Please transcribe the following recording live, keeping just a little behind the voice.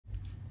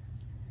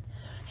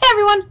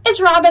everyone, it's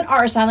Robin,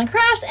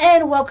 RsIslandCrafts,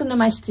 and welcome to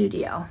my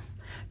studio.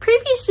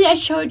 Previously, I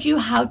showed you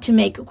how to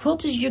make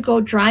Quilt As You Go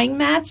drying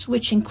mats,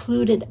 which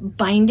included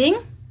binding.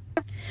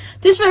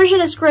 This version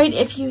is great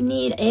if you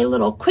need a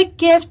little quick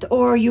gift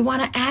or you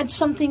want to add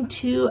something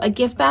to a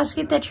gift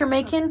basket that you're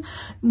making,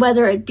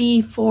 whether it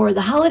be for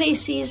the holiday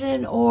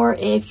season or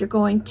if you're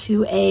going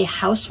to a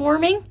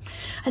housewarming.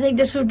 I think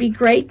this would be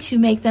great to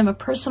make them a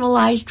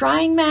personalized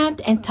drying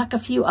mat and tuck a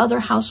few other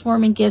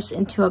housewarming gifts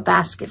into a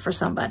basket for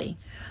somebody.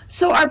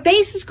 So our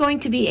base is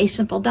going to be a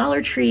simple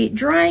Dollar Tree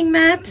drying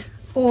mat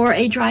or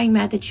a drying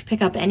mat that you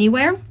pick up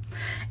anywhere.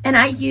 And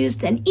I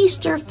used an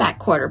Easter fat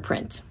quarter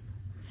print.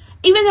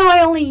 Even though I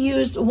only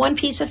used one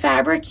piece of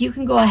fabric, you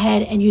can go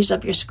ahead and use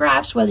up your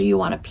scraps, whether you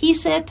want to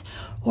piece it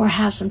or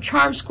have some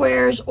charm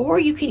squares, or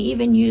you can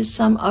even use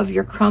some of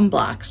your crumb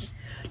blocks.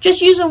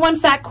 Just using one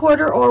fat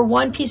quarter or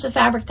one piece of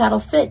fabric that'll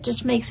fit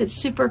just makes it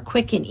super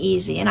quick and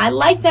easy. And I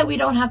like that we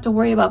don't have to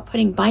worry about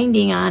putting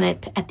binding on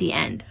it at the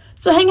end.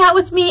 So hang out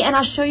with me and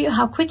I'll show you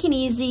how quick and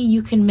easy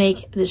you can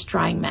make this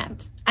drying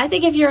mat. I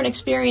think if you're an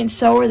experienced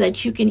sewer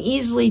that you can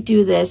easily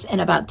do this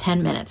in about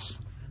 10 minutes.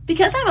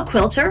 Because I'm a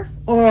quilter,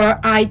 or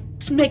I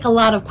make a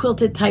lot of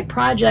quilted type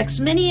projects,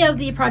 many of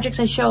the projects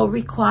I show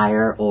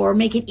require or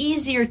make it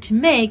easier to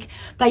make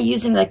by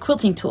using like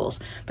quilting tools.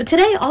 But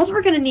today, all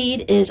we're going to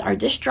need is our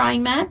dish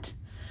drying mat,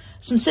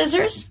 some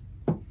scissors,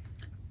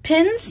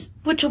 pins,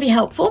 which will be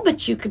helpful,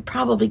 but you could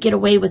probably get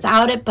away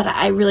without it, but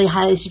I really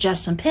highly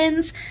suggest some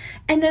pins,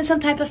 and then some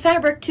type of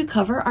fabric to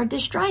cover our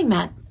dish drying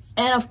mat,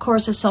 and of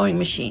course a sewing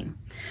machine.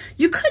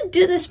 You could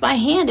do this by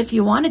hand if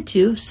you wanted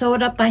to, sew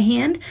it up by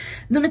hand.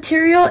 The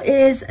material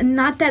is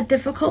not that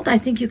difficult. I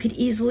think you could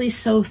easily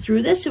sew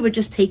through this. It would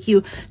just take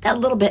you that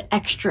little bit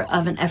extra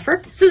of an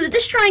effort. So the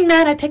dish drying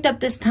mat I picked up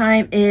this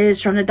time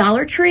is from the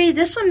Dollar Tree.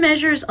 This one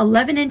measures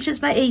 11 inches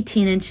by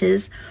 18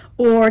 inches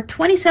or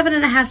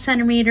 27.5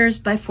 centimeters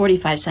by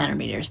 45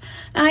 centimeters.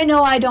 Now, I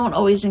know I don't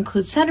always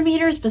include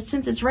centimeters, but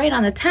since it's right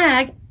on the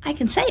tag, I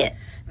can say it.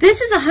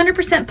 This is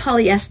 100%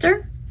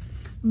 polyester.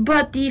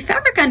 But the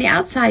fabric on the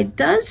outside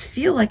does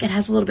feel like it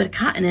has a little bit of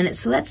cotton in it,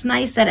 so that's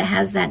nice that it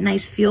has that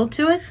nice feel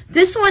to it.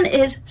 This one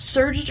is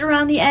serged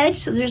around the edge,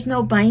 so there's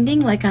no binding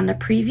like on the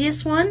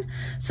previous one.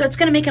 So it's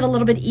going to make it a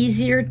little bit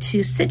easier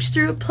to stitch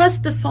through. Plus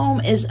the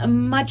foam is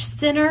much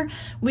thinner.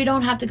 We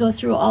don't have to go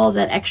through all of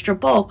that extra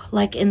bulk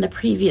like in the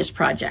previous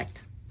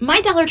project. My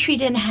Dollar Tree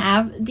didn't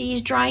have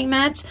these drying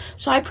mats,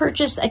 so I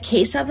purchased a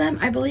case of them.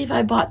 I believe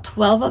I bought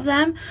 12 of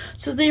them,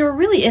 so they were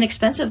really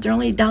inexpensive. They're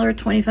only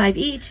 $1.25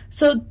 each.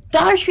 So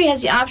Dollar Tree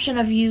has the option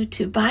of you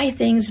to buy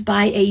things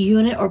by a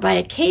unit or by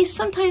a case.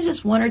 Sometimes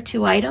it's 1 or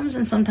 2 items,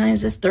 and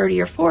sometimes it's 30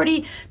 or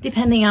 40,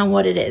 depending on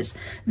what it is.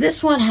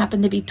 This one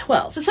happened to be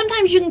 12. So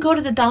sometimes you can go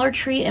to the Dollar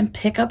Tree and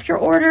pick up your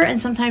order,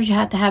 and sometimes you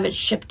have to have it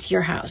shipped to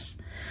your house.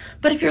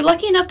 But if you're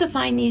lucky enough to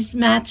find these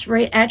mats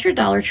right at your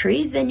Dollar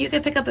Tree, then you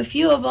can pick up a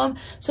few of them.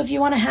 So if you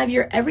want to have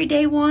your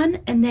everyday one,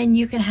 and then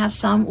you can have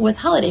some with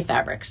holiday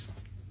fabrics.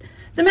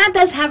 The mat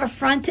does have a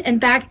front and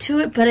back to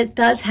it, but it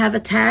does have a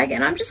tag,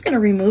 and I'm just going to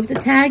remove the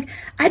tag.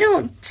 I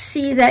don't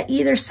see that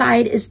either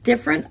side is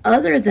different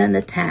other than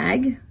the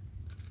tag.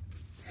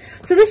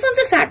 So this one's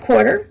a fat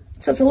quarter,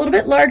 so it's a little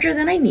bit larger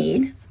than I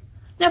need.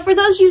 Now, for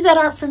those of you that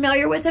aren't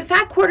familiar with it,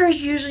 fat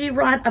quarters usually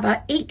run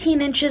about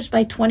 18 inches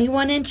by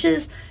 21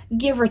 inches,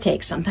 give or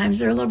take. Sometimes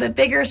they're a little bit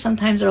bigger,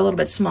 sometimes they're a little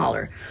bit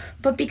smaller.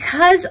 But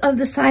because of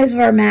the size of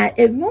our mat,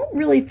 it won't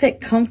really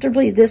fit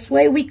comfortably this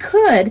way. We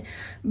could,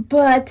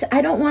 but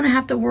I don't want to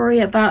have to worry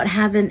about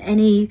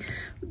having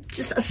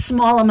just a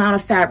small amount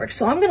of fabric.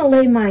 So I'm going to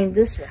lay mine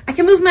this way. I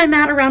can move my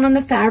mat around on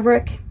the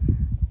fabric,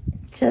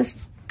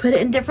 just put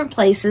it in different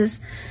places.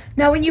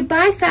 Now, when you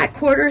buy fat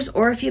quarters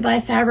or if you buy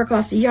fabric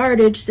off the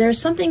yardage,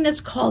 there's something that's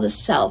called a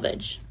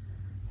selvage.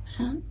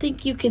 I don't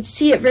think you could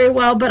see it very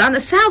well, but on the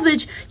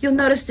selvage, you'll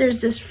notice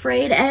there's this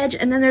frayed edge,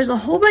 and then there's a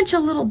whole bunch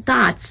of little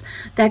dots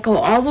that go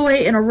all the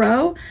way in a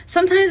row.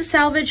 Sometimes the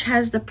selvage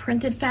has the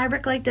printed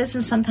fabric like this,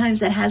 and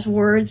sometimes it has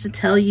words to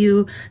tell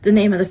you the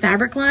name of the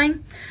fabric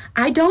line.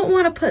 I don't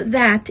want to put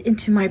that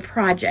into my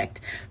project.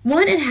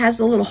 One, it has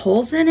the little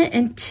holes in it,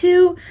 and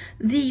two,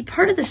 the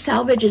part of the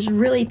selvage is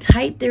really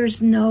tight.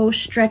 There's no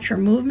stretch or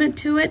movement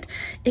to it.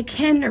 It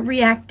can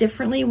react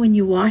differently when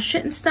you wash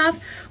it and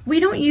stuff. We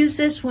don't use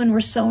this when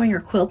we're sewing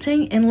or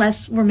quilting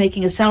unless we're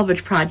making a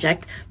selvage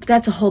project, but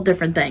that's a whole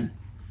different thing.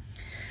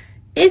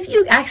 If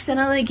you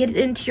accidentally get it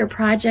into your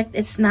project,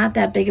 it's not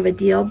that big of a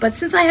deal, but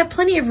since I have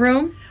plenty of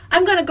room,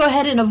 I'm going to go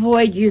ahead and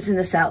avoid using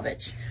the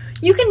selvage.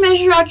 You can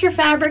measure out your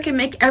fabric and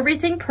make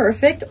everything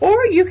perfect,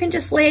 or you can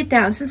just lay it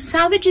down. Since the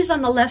selvage is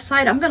on the left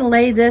side, I'm going to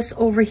lay this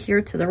over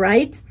here to the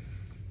right.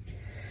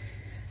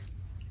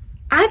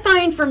 I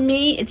find for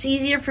me, it's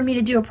easier for me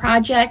to do a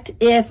project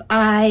if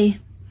I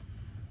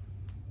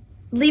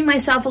leave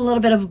myself a little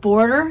bit of a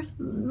border,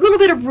 a little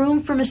bit of room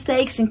for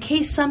mistakes in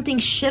case something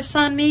shifts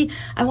on me.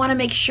 I want to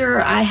make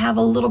sure I have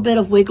a little bit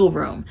of wiggle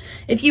room.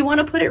 If you want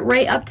to put it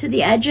right up to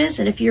the edges,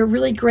 and if you're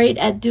really great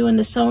at doing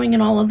the sewing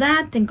and all of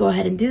that, then go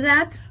ahead and do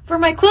that. For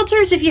my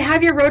quilters, if you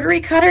have your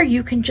rotary cutter,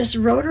 you can just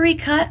rotary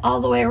cut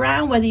all the way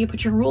around, whether you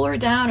put your ruler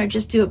down or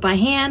just do it by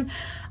hand.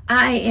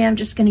 I am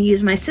just going to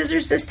use my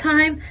scissors this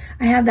time.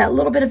 I have that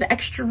little bit of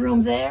extra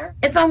room there.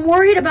 If I'm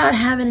worried about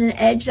having an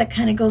edge that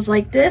kind of goes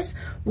like this,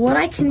 what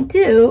I can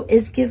do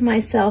is give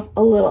myself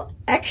a little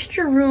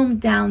extra room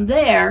down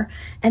there,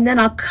 and then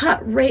I'll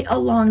cut right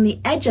along the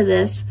edge of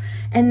this,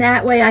 and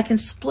that way I can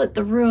split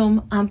the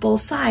room on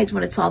both sides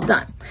when it's all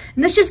done.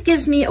 And this just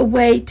gives me a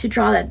way to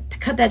draw that, to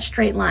cut that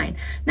straight line.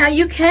 Now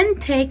you can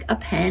take a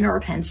pen or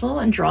a pencil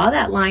and draw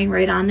that line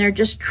right on there,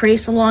 just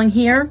trace along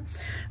here,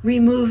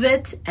 remove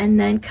it, and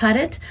then cut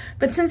it.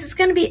 But since it's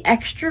going to be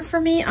extra for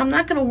me, I'm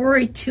not going to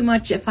worry too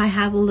much if I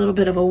have a little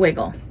bit of a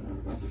wiggle.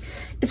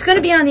 It's going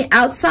to be on the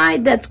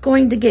outside that's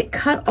going to get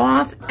cut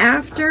off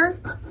after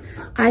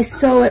I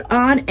sew it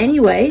on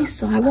anyway,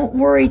 so I won't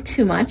worry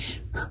too much.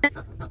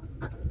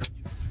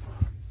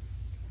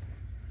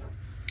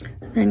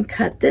 Then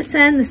cut this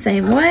end the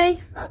same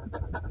way.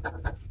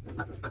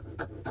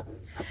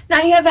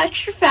 Now you have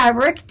extra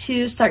fabric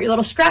to start your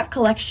little scrap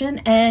collection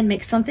and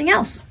make something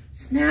else.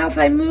 Now if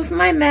I move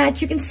my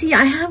mat, you can see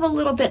I have a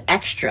little bit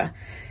extra.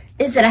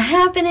 Is it a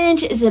 ½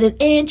 inch? Is it an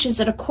inch? Is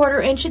it a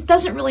 ¼ inch? It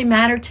doesn't really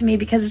matter to me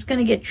because it's going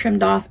to get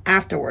trimmed off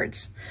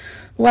afterwards.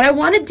 What I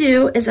want to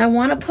do is I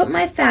want to put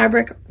my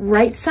fabric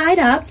right side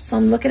up. So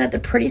I'm looking at the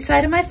pretty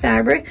side of my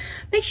fabric.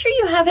 Make sure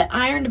you have it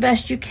ironed the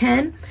best you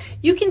can.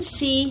 You can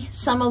see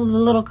some of the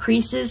little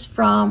creases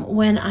from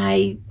when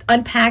I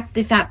unpacked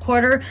the fat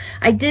quarter.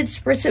 I did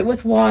spritz it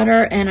with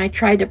water and I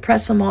tried to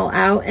press them all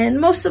out, and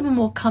most of them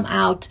will come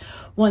out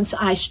once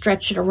I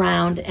stretch it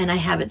around and I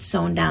have it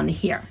sewn down to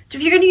here. So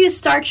if you're going to use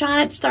starch on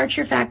it, start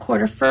your fat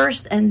quarter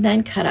first and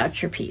then cut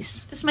out your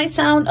piece. This might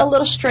sound a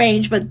little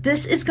strange, but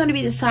this is going to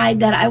be the side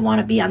that I want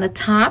to be on the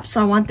top,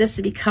 so I want this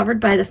to be covered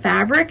by the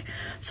fabric.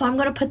 So I'm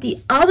going to put the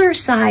other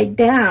side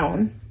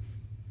down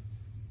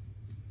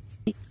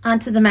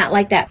onto the mat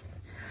like that.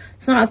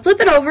 So now I'll flip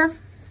it over,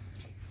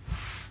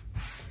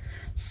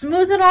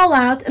 smooth it all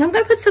out, and I'm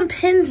going to put some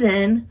pins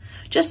in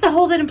just to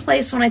hold it in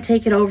place when I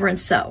take it over and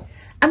sew.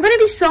 I'm going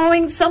to be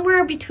sewing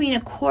somewhere between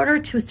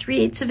 1/4 to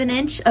 3/8 of an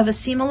inch of a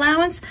seam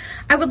allowance.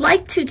 I would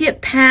like to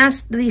get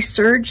past the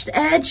serged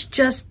edge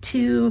just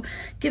to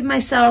give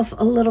myself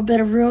a little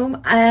bit of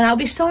room, and I'll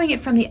be sewing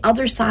it from the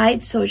other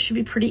side, so it should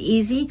be pretty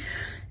easy.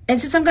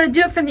 And since I'm going to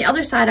do it from the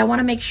other side, I want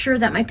to make sure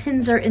that my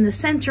pins are in the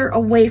center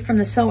away from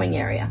the sewing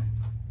area.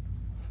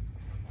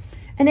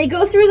 And they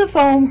go through the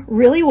foam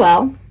really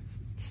well.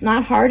 It's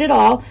not hard at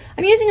all.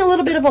 I'm using a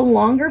little bit of a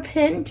longer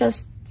pin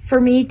just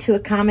for me to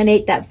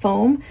accommodate that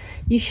foam.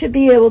 You should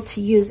be able to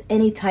use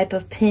any type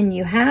of pin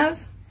you have,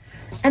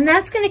 and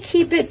that's going to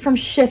keep it from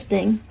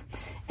shifting.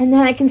 And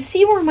then I can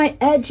see where my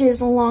edge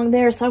is along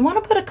there, so I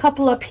want to put a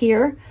couple up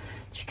here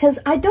because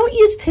I don't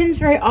use pins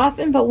very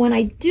often, but when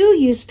I do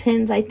use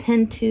pins, I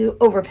tend to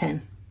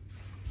overpin.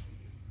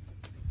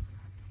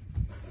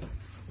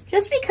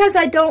 Just because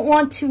I don't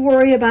want to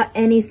worry about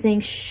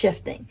anything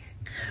shifting.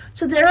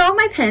 So there are all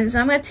my pins.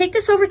 I'm going to take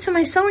this over to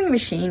my sewing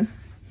machine,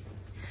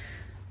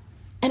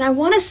 and I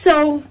want to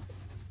sew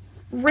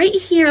right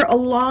here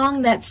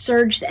along that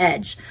serged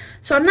edge.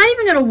 So I'm not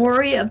even going to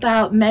worry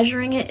about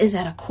measuring it. Is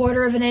that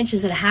 1/4 of an inch?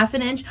 Is it a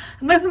 ½ inch?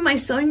 I'm going to put my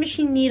sewing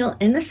machine needle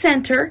in the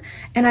center,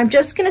 and I'm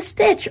just going to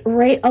stitch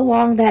right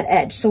along that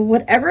edge. So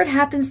whatever it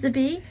happens to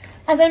be.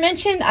 As I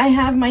mentioned, I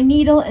have my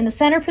needle in the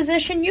center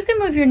position. You can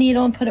move your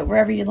needle and put it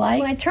wherever you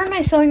like. When I turn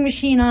my sewing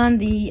machine on,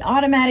 the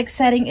automatic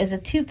setting is a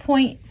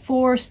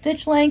 2.4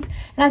 stitch length,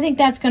 and I think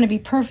that's going to be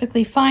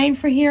perfectly fine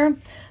for here.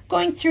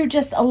 Going through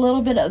just a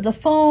little bit of the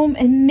foam,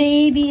 and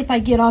maybe if I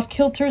get off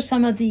kilter,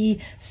 some of the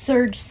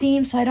serge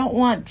seams, so I don't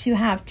want to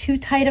have too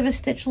tight of a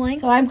stitch length.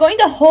 So I'm going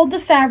to hold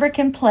the fabric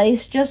in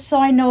place just so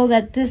I know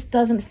that this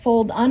doesn't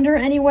fold under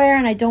anywhere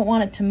and I don't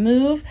want it to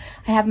move.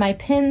 I have my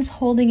pins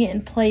holding it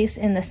in place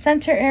in the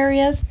center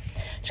areas.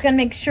 Just gonna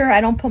make sure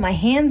I don't put my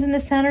hands in the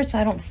center so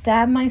I don't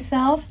stab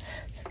myself.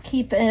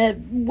 Keep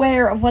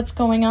aware of what's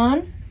going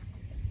on.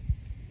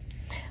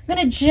 I'm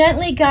going to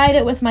gently guide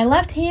it with my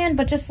left hand,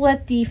 but just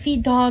let the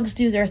feed dogs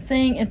do their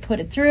thing and put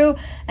it through.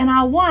 And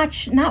I'll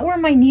watch, not where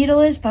my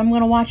needle is, but I'm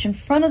going to watch in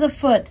front of the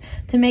foot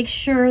to make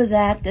sure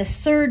that the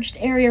serged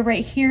area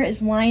right here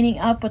is lining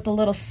up with the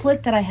little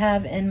slit that I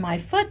have in my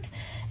foot.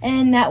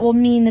 And that will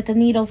mean that the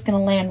needle is going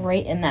to land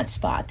right in that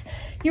spot.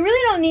 You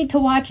really don't need to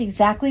watch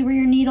exactly where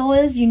your needle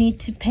is. You need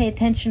to pay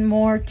attention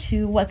more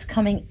to what's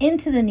coming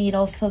into the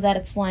needle so that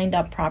it's lined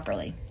up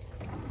properly.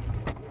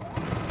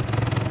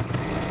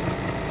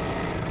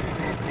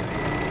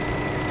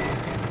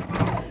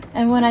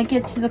 And when I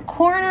get to the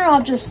corner,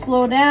 I'll just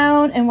slow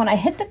down. And when I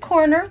hit the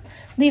corner,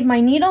 leave my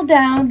needle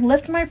down,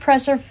 lift my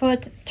presser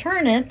foot,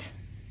 turn it,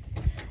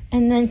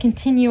 and then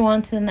continue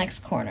on to the next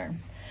corner.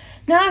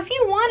 Now, if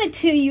you wanted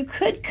to, you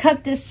could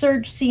cut this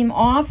serge seam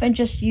off and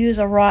just use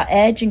a raw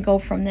edge and go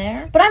from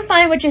there. But I'm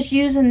fine with just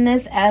using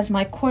this as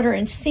my 1/4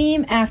 inch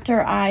seam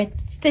after I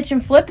stitch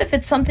and flip. If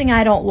it's something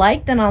I don't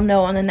like, then I'll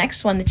know on the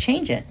next one to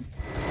change it.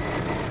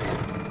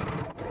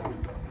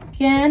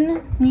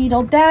 Again,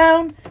 needle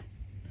down.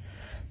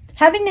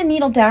 Having the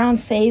needle down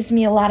saves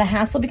me a lot of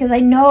hassle because I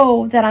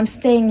know that I'm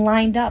staying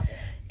lined up.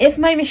 If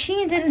my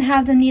machine didn't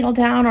have the needle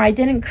down, or I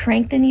didn't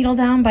crank the needle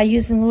down by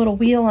using the little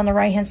wheel on the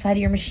right-hand side of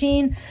your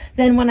machine,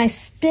 then when I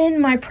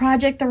spin my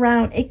project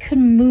around, it could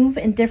move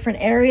in different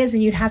areas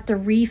and you'd have to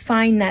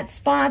refine that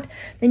spot.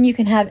 Then you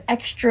can have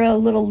extra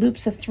little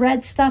loops of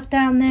thread stuff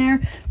down there.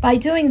 By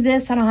doing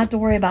this, I don't have to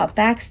worry about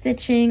back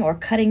stitching or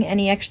cutting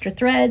any extra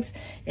threads.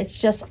 It's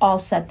just all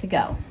set to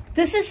go.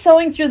 This is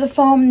sewing through the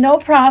foam, no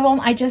problem.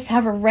 I just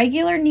have a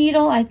regular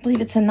needle. I believe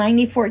it's a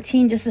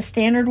 9014, just a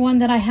standard one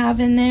that I have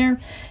in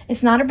there.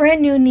 It's not a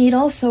brand new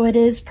needle, so it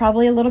is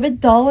probably a little bit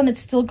dull and it's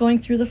still going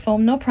through the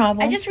foam, no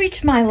problem. I just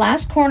reached my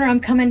last corner. I'm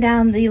coming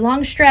down the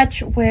long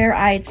stretch where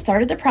I had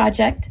started the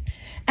project.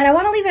 And I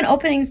want to leave an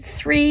opening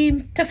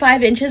 3 to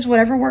 5 inches,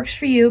 whatever works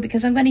for you,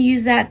 because I'm going to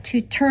use that to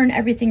turn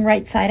everything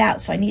right side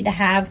out. So I need to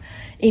have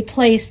a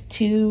place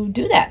to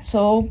do that.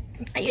 So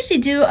I usually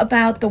do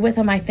about the width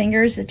of my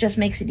fingers. It just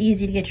makes it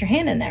easy to get your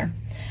hand in there.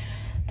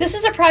 This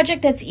is a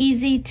project that's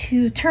easy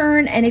to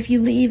turn, and if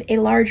you leave a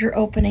larger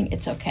opening,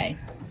 it's okay.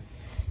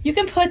 You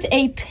can put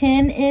a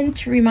pin in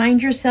to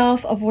remind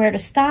yourself of where to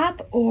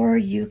stop, or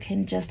you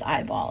can just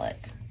eyeball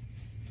it.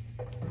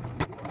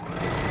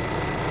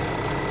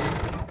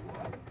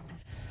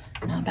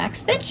 Now back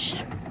stitch.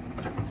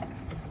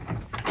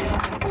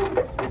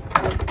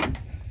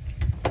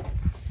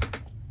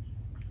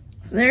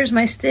 So there's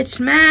my stitched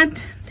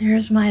mat.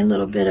 There's my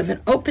little bit of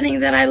an opening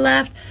that I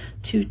left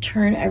to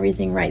turn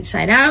everything right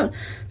side out.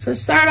 So to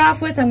start off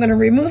with, I'm going to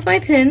remove my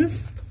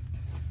pins.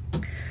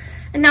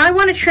 And now I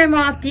want to trim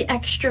off the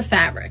extra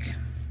fabric.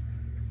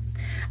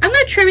 I'm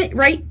going to trim it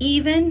right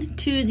even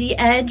to the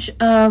edge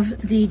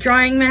of the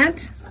drawing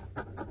mat.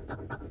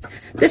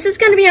 This is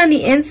going to be on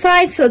the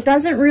inside, so it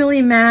doesn't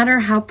really matter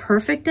how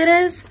perfect it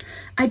is.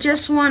 I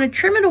just want to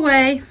trim it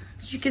away.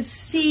 As you can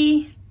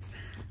see,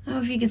 I don't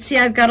know if you can see,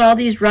 I've got all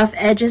these rough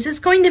edges. It's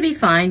going to be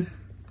fine.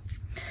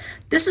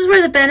 This is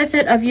where the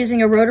benefit of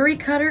using a rotary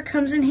cutter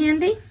comes in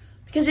handy.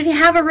 Because if you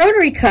have a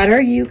rotary cutter,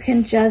 you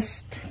can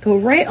just go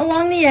right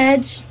along the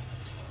edge,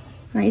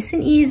 nice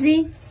and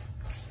easy,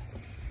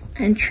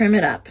 and trim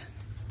it up.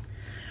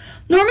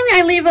 Normally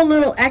I leave a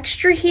little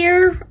extra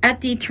here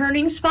at the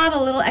turning spot, a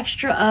little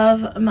extra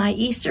of my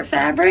Easter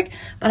fabric,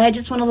 but I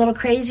just went a little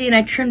crazy and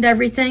I trimmed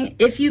everything.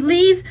 If you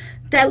leave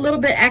that little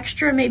bit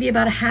extra, maybe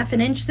about a ½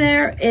 inch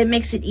there, it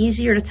makes it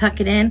easier to tuck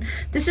it in.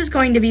 This is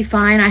going to be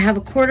fine. I have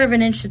a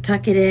 ½ inch to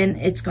tuck it in.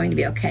 It's going to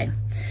be okay.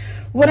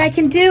 What I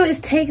can do is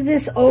take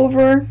this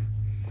over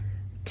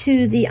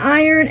to the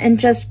iron and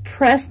just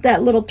press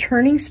that little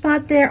turning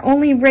spot there,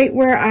 only right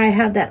where I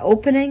have that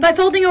opening. By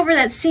folding over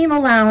that seam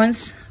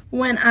allowance,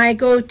 when I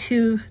go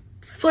to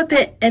flip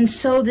it and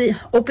sew the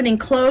opening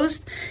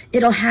closed,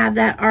 it'll have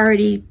that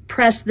already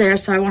pressed there,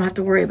 so I won't have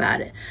to worry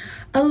about it.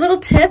 A little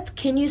tip,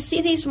 can you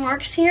see these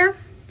marks here?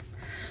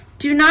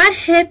 Do not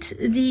hit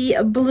the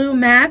blue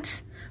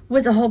mat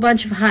with a whole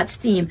bunch of hot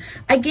steam.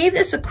 I gave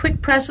this a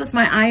quick press with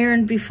my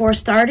iron before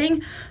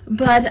starting,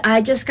 but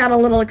I just got a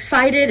little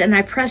excited and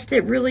I pressed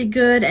it really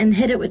good and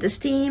hit it with the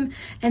steam,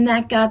 and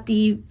that got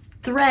the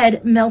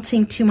thread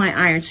melting to my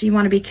iron, so you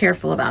want to be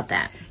careful about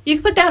that. You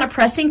can put down a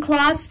pressing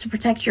cloth to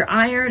protect your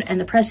iron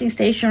and the pressing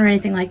station or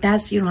anything like that,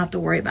 so you don't have to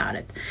worry about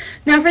it.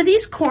 Now for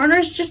these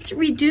corners, just to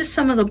reduce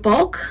some of the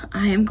bulk,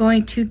 I am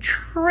going to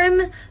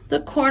trim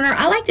the corner.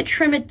 I like to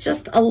trim it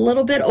just a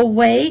little bit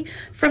away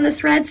from the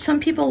thread.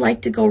 Some people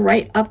like to go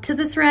right up to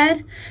the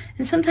thread,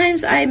 and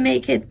sometimes I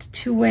make it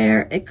to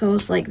where it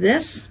goes like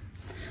this.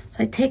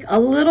 So I take a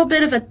little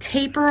bit of a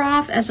taper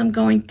off as I'm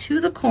going to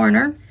the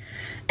corner,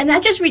 and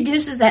that just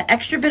reduces that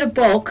extra bit of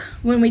bulk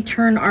when we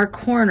turn our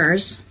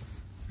corners.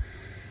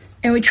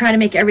 And we try to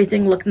make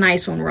everything look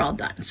nice when we're all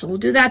done. So we'll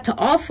do that to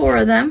all 4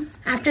 of them.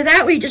 After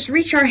that, we just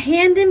reach our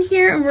hand in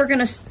here and we're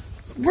gonna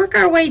work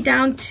our way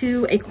down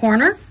to a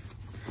corner.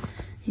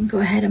 You can go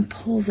ahead and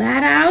pull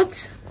that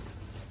out.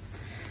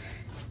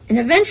 And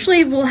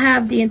eventually we'll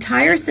have the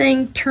entire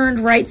thing turned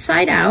right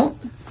side out.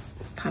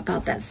 Pop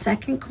out that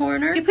second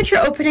corner. You put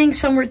your opening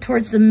somewhere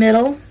towards the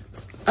middle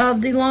of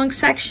the long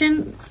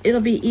section.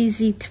 It'll be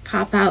easy to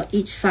pop out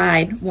each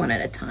side one at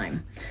a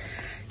time.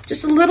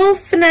 Just a little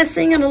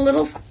finessing and a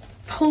little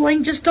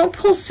pulling. Just don't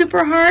pull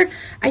super hard.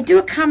 I do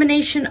a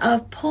combination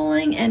of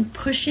pulling and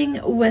pushing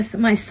with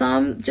my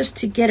thumb just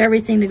to get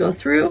everything to go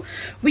through.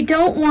 We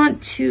don't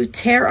want to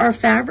tear our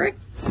fabric.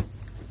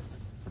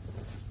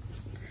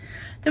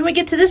 Then we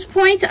get to this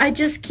point, I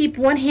just keep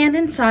one hand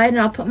inside and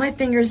I'll put my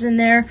fingers in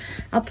there.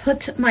 I'll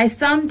put my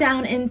thumb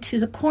down into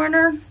the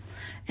corner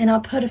and I'll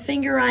put a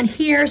finger on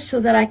here so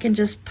that I can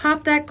just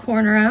pop that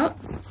corner out.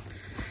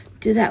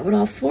 Do that with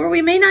all 4.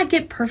 We may not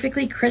get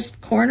perfectly crisp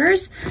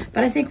corners,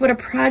 but I think with a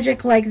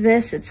project like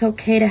this, it's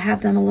okay to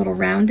have them a little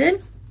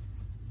rounded.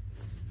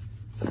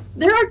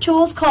 There are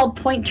tools called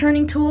point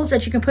turning tools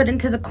that you can put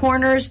into the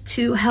corners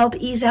to help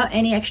ease out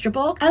any extra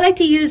bulk. I like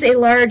to use a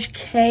large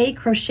K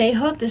crochet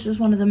hook. This is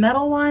one of the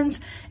metal ones.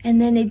 And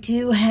then they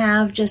do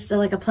have just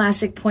like a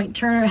plastic point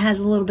turner. It has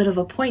a little bit of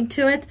a point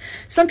to it.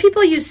 Some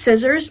people use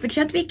scissors, but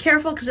you have to be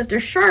careful because if they're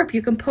sharp,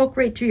 you can poke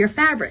right through your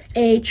fabric.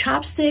 A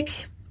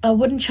chopstick, a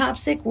wooden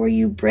chopstick where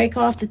you break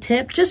off the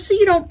tip just so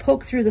you don't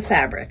poke through the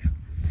fabric.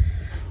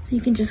 So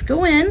you can just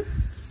go in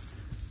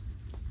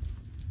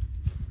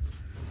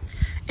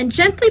and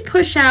gently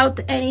push out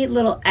any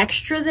little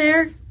extra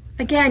there.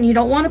 Again, you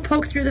don't want to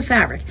poke through the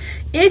fabric.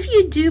 If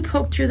you do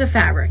poke through the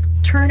fabric,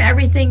 turn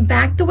everything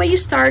back the way you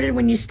started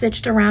when you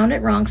stitched around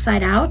it, wrong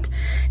side out,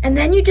 and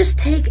then you just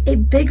take a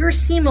bigger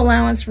seam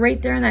allowance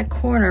right there in that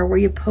corner where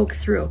you poke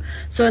through.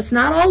 So it's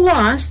not all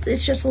lost,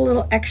 it's just a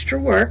little extra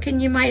work,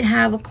 and you might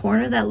have a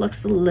corner that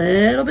looks a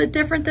little bit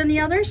different than the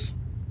others.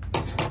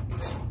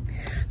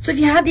 So if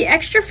you have the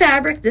extra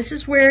fabric, this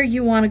is where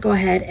you want to go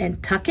ahead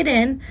and tuck it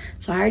in.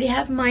 So I already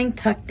have mine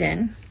tucked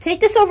in.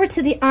 Take this over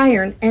to the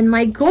iron, and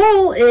my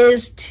goal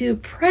is to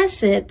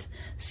press it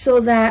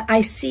so that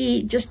I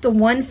see just the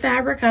one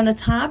fabric on the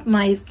top,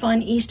 my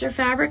fun Easter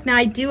fabric. Now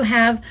I do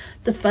have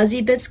the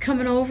fuzzy bits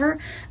coming over.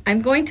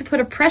 I'm going to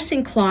put a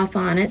pressing cloth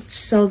on it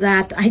so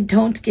that I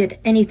don't get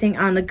anything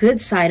on the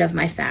good side of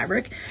my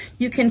fabric.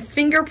 You can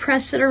finger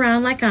press it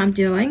around like I'm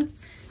doing.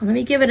 Let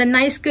me give it a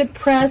nice good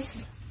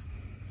press.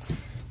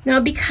 Now,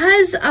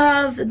 because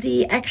of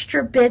the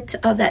extra bit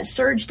of that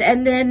serged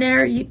end in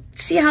there, you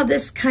see how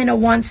this kind of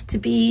wants to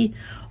be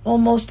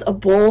almost a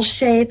bowl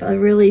shape, a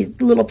really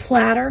little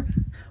platter.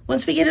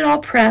 Once we get it all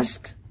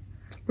pressed,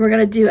 we're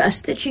going to do a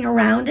stitching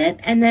around it,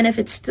 and then if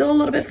it's still a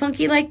little bit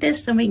funky like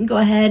this, then we can go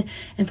ahead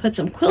and put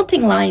some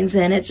quilting lines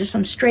in it, just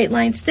some straight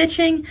line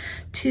stitching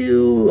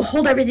to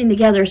hold everything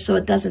together so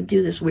it doesn't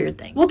do this weird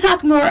thing. We'll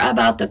talk more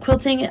about the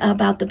quilting,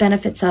 about the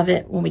benefits of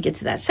it when we get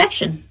to that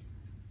section.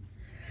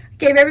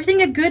 Gave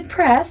everything a good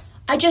press.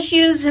 I just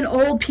used an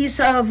old piece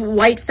of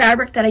white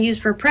fabric that I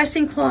used for a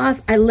pressing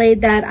cloth. I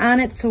laid that on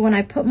it so when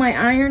I put my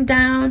iron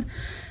down,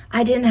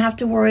 I didn't have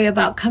to worry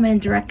about coming in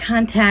direct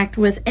contact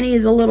with any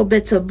of the little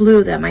bits of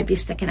blue that might be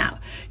sticking out.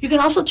 You can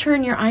also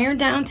turn your iron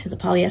down to the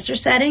polyester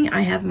setting.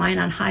 I have mine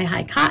on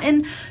high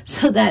cotton,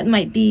 so that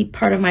might be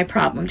part of my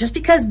problem. Just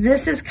because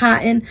this is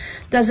cotton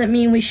doesn't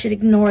mean we should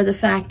ignore the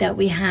fact that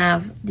we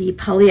have the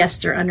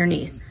polyester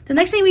underneath. The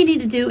next thing we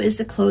need to do is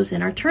to close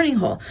in our turning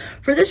hole.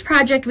 For this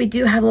project, we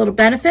do have a little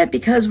benefit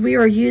because we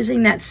are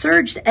using that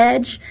serged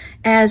edge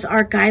as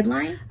our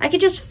guideline. I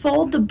could just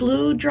fold the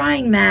blue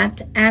drying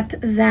mat at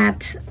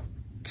that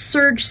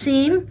serge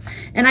seam,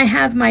 and I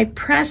have my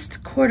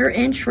pressed 1/4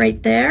 inch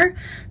right there,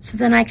 so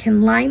then I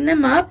can line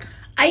them up.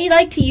 I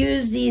like to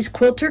use these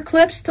quilter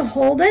clips to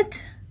hold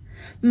it,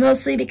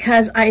 mostly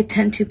because I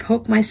tend to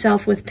poke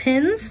myself with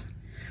pins,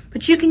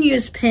 but you can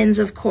use pins,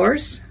 of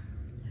course.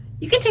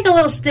 You can take a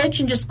little stitch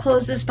and just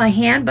close this by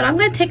hand, but I'm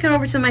going to take it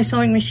over to my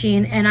sewing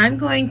machine and I'm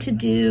going to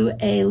do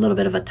a little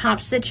bit of a top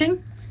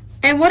stitching.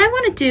 And what I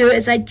want to do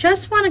is I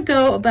just want to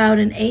go about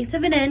 1/8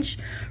 of an inch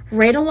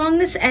right along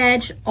this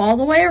edge all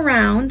the way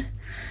around.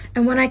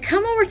 And when I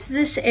come over to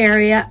this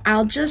area,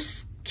 I'll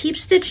just keep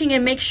stitching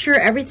and make sure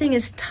everything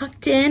is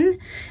tucked in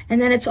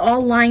and then it's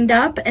all lined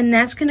up, and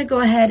that's going to go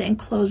ahead and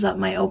close up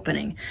my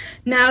opening.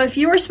 Now, if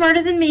you are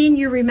smarter than me and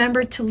you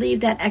remember to leave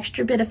that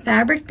extra bit of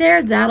fabric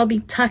there, that'll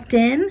be tucked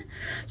in,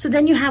 so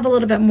then you have a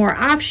little bit more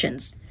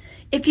options.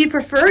 If you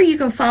prefer, you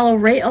can follow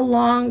right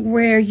along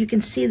where you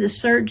can see the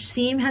serge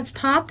seam has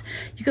popped.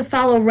 You can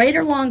follow right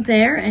along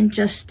there and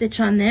just stitch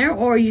on there,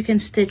 or you can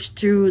stitch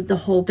through the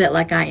whole bit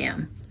like I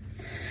am.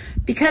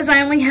 Because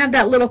I only have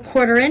that little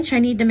 1/4 inch, I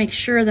need to make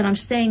sure that I'm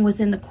staying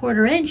within the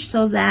 1/4 inch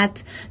so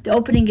that the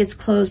opening gets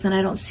closed and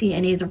I don't see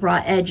any of the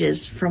raw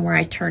edges from where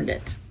I turned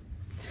it.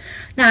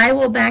 Now I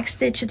will back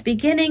stitch at the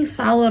beginning,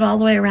 follow it all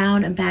the way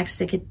around, and back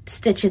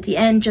stitch at the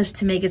end just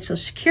to make it so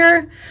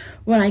secure.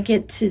 When I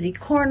get to the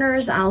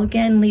corners, I'll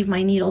again leave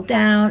my needle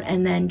down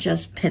and then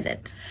just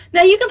pivot.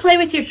 Now you can play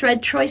with your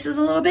thread choices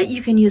a little bit.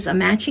 You can use a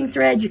matching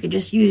thread, you can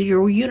just use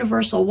your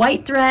universal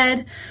white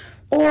thread,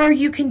 or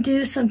you can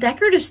do some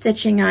decorative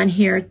stitching on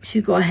here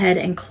to go ahead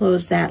and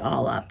close that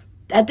all up.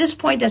 At this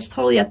point, that's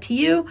totally up to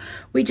you.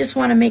 We just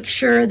want to make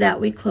sure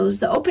that we close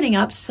the opening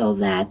up so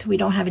that we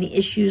don't have any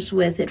issues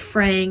with it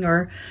fraying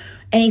or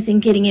anything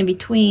getting in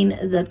between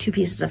the two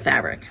pieces of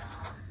fabric.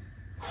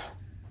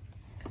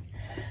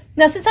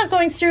 Now, since I'm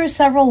going through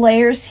several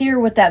layers here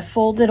with that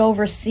folded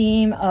over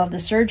seam of the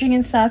serging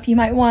and stuff, you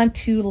might want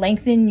to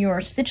lengthen your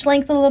stitch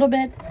length a little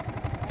bit.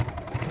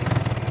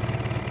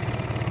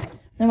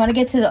 And when I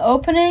get to the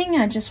opening,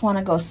 I just want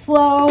to go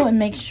slow and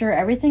make sure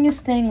everything is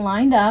staying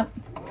lined up.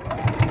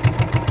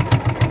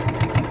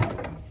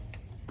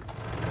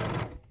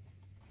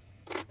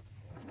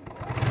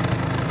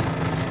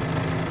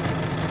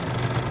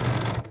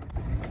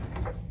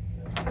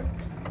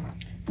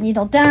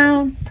 Needle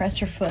down, press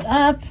your foot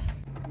up.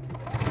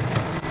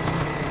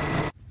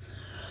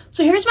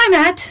 So here's my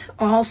mat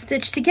all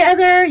stitched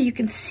together. You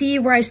can see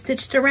where I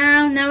stitched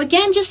around. Now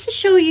again, just to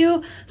show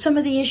you some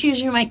of the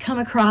issues you might come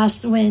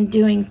across when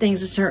doing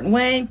things a certain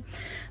way,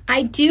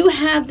 I do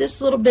have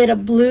this little bit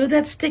of blue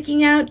that's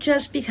sticking out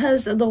just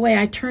because of the way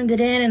I turned it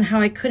in and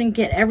how I couldn't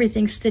get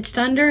everything stitched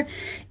under.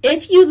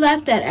 If you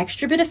left that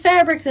extra bit of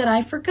fabric that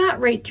I forgot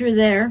right through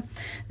there,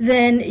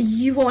 then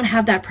you won't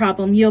have that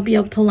problem. You'll be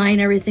able to line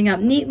everything up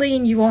neatly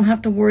and you won't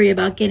have to worry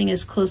about getting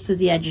as close to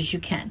the edge as you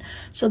can.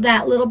 So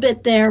that little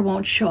bit there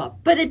won't show up.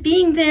 But it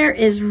being there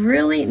is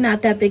really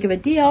not that big of a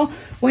deal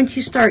once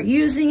you start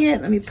using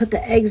it. Let me put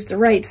the eggs the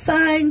right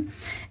side.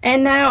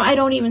 And now I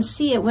don't even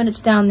see it when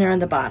it's down there on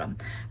the bottom.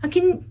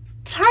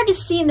 It's hard to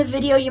see in the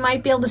video. You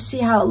might be able to see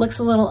how it looks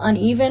a little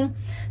uneven.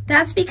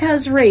 That's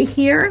because right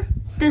here,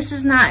 this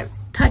is not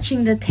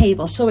touching the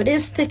table. So it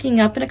is sticking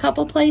up in a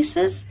couple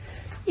places.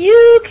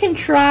 You can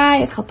try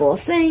a couple of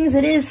things.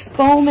 It is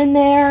foam in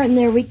there, and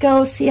there we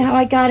go. See how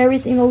I got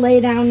everything to lay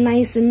down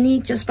nice and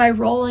neat just by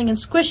rolling and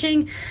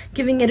squishing,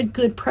 giving it a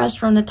good press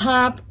from the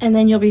top, and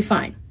then you'll be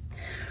fine.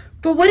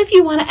 But what if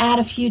you want to add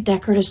a few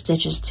decorative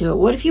stitches to it?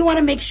 What if you want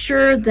to make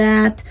sure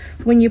that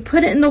when you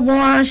put it in the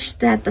wash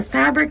that the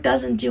fabric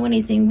doesn't do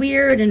anything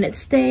weird and it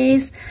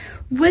stays?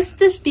 With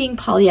this being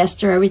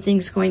polyester,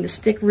 everything's going to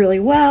stick really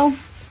well.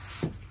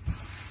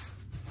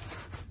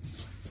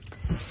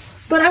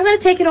 But I'm going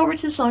to take it over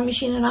to the sewing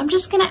machine and I'm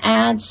just going to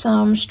add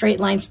some straight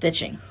line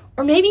stitching.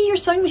 Or maybe your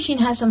sewing machine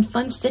has some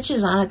fun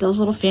stitches on it, those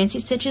little fancy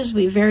stitches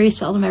we very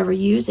seldom ever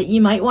use that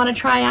you might want to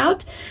try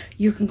out.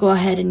 You can go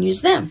ahead and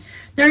use them.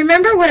 Now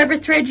remember, whatever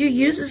thread you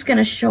use is going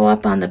to show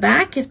up on the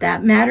back. If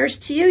that matters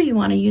to you, you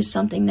want to use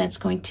something that's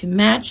going to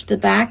match the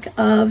back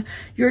of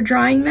your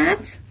drawing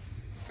mat.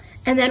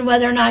 And then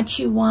whether or not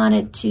you want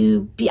it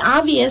to be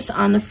obvious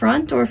on the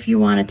front or if you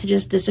want it to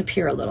just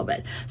disappear a little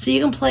bit. So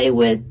you can play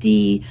with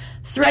the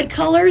thread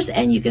colors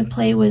and you can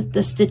play with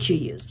the stitch you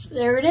use. So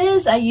there it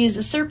is. I use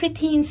a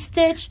serpentine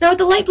stitch. Now with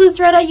the light blue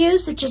thread I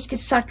use, it just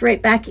gets sucked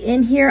right back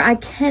in here. I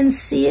can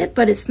see it,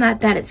 but it's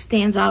not that it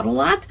stands out a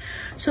lot.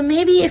 So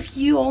maybe if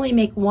you only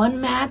make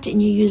one mat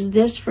and you use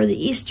this for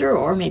the Easter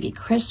or maybe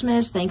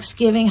Christmas,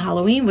 Thanksgiving,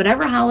 Halloween,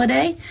 whatever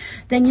holiday,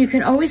 then you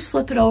can always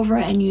flip it over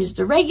and use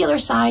the regular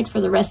side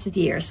for the rest of the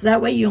year. So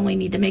that way you only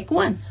need to make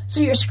one. So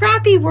your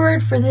scrappy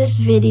word for this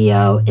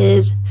video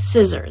is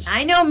scissors.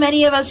 I know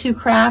many of us who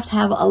craft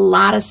have a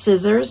lot of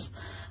scissors.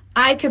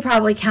 I could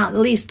probably count at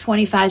least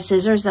 25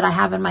 scissors that I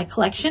have in my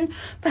collection,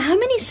 but how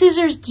many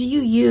scissors do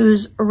you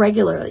use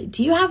regularly?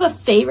 Do you have a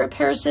favorite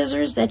pair of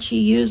scissors that you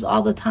use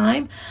all the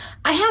time?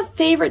 I have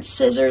favorite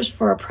scissors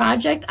for a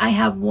project. I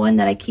have one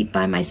that I keep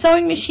by my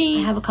sewing machine.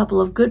 I have a couple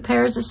of good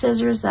pairs of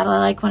scissors that I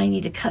like when I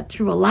need to cut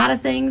through a lot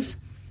of things.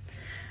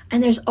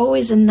 And there's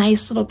always a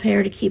nice little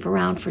pair to keep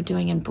around for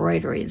doing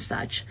embroidery and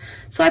such.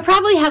 So I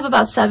probably have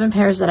about 7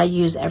 pairs that I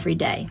use every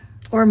day,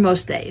 or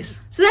most days.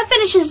 So that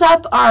finishes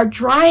up our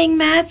drying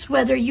mats.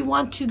 Whether you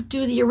want to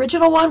do the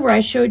original one where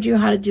I showed you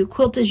how to do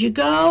quilt as you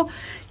go,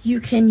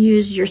 you can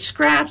use your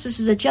scraps. This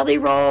is a jelly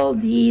roll.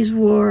 These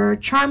were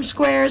charm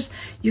squares.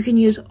 You can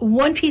use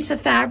one piece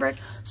of fabric.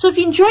 So if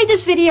you enjoyed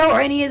this video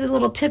or any of the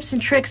little tips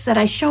and tricks that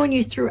I've shown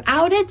you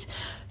throughout it,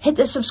 hit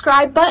the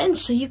subscribe button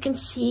so you can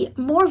see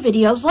more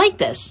videos like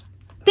this.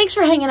 Thanks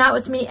for hanging out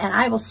with me, and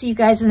I will see you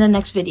guys in the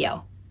next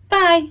video.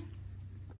 Bye.